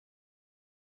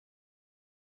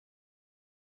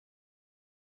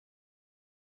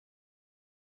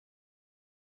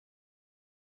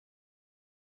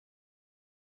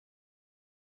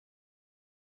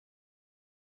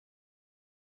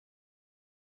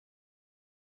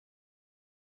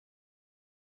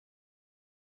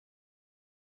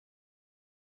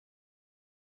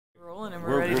Rolling and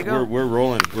we're ready to go. We're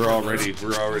rolling. We're all ready.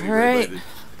 We're already ready.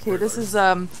 Okay, this is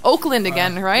Oakland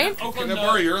again, right? Yeah, Oakland. Can I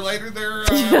borrow your lighter there,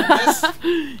 Miss?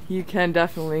 You can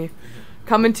definitely.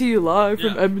 Coming to you live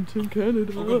from Edmonton,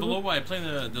 Canada. Oakland below, I play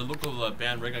the local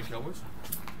band Ray Gun Cowboys.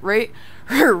 Ray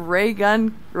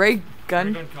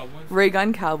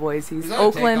Gun Cowboys. He's Is that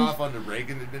Oakland. A takeoff on the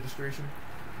Reagan administration?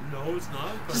 No, it's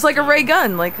not. Just like a ray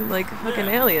gun, like fucking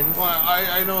aliens. Well,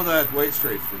 I know that White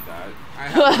Stripes did that. I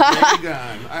had a Ray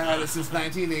gun. I had it since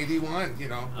 1981. You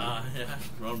know. Yeah.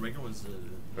 Ronald Reagan was.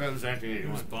 That was 1981.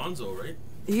 He was Bonzo, right?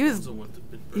 He was. Bonzo went to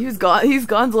Pittsburgh. He's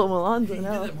Gonzo Malonzo He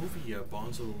now. did that movie,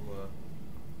 Bonzo.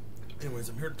 Anyways,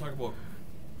 I'm here to talk about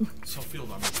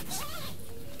Suffield Army Base.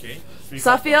 Okay.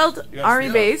 Suffield Army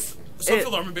Base.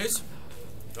 Suffield Army Base.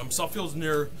 Suffield's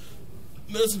near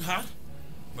Medicine Hat.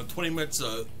 About 20 minutes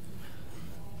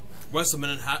west of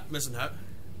Medicine Hat.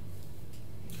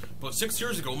 About 6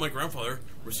 years ago, my grandfather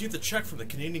received a check from the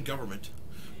Canadian government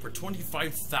for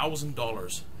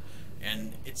 $25,000.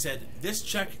 And it said, this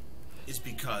check is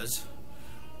because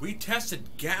we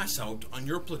tested gas out on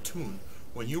your platoon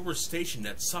when you were stationed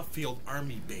at Suffield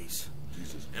Army Base.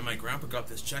 Jesus. And my grandpa got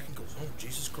this check and goes, oh,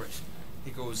 Jesus Christ.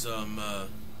 He goes, a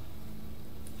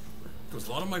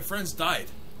lot of my friends died.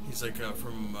 He's like,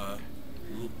 from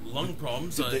lung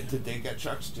problems. Did they get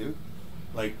checks too?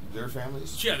 Like their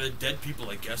families? Yeah, they're dead people,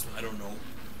 I guess. I don't know.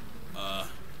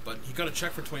 But he got a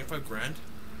check for 25 grand.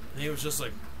 And he was just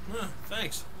like,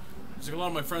 thanks. He's like, a lot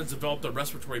of my friends developed their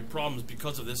respiratory problems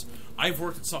because of this. I've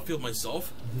worked at Suffield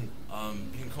myself,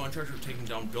 being a contractor, taking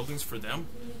down buildings for them.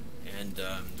 And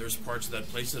there's parts of that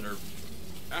place that are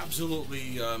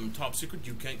absolutely top secret.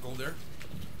 You can't go there.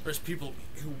 There's people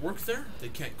who work there, they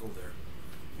can't go there.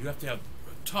 You have to have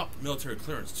top military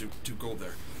clearance to go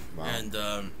there. Wow. And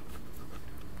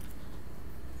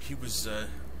he was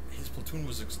his platoon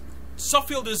was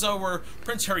Suffield is where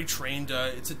Prince Harry trained.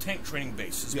 It's a tank training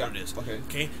base is what it is.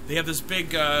 Okay, they have this big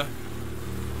field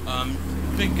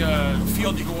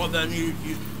you go out there and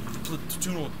the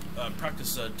platoon will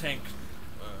practice tank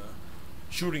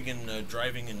shooting and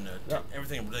driving and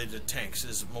everything related to tanks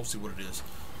is mostly what it is.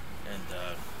 And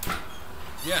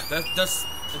that's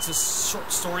it's a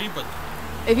short story, but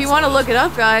if you want to look it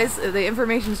up, guys, the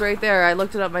information's right there. I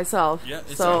looked it up myself. Yeah,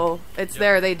 it's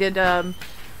there. They did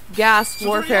gas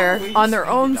warfare on their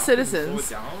own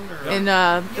citizens in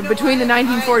between the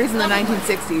 1940s and the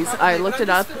 1960s. I looked it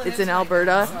up. It's in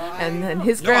Alberta, and then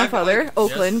his grandfather,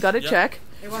 Oakland, got a check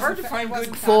for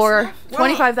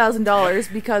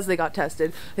 $25,000 because they got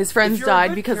tested. His friends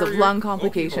died because of lung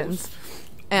complications.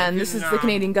 And this is the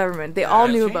Canadian government. They all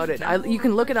knew about it. You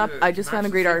can look it up. I just found a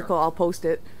great article. I'll post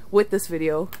it with this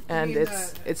video, and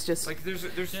it's just like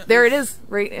there it is,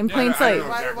 right in plain sight.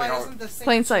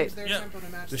 Plain sight.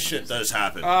 The shit does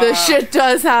happen. The shit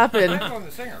does happen.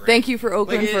 Thank you for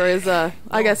Oakland for his I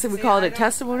guess we call it a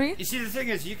testimony. You see, the thing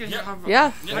is, you can have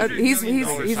he's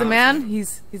a man.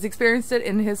 He's experienced it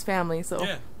in his family. So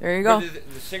there you go.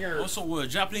 The singer also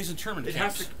Japanese internment camps.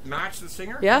 It has to match the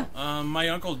singer. Yeah. My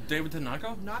uncle David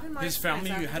Tanaka, his family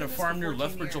had a farm near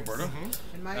Lethbridge, Alberta.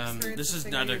 This is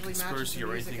not a conspiracy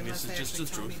or anything. This is just the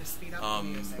truth.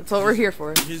 That's what we're here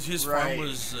for. His farm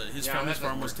was his family's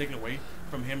farm was taken away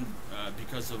from him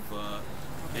because of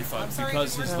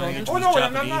because his lineage was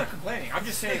Japanese. I'm not complaining. I'm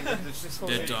just saying that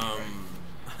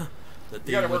that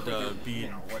they would be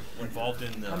involved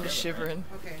in. I'm just shivering.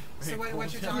 Okay. So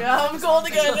what you're talking Yeah, I'm cold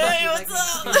again. Hey, what's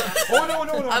up?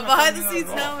 No. I'm behind the scenes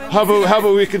now. How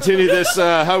about we continue this?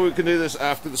 How we can do this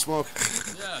after the smoke?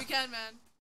 We can, man.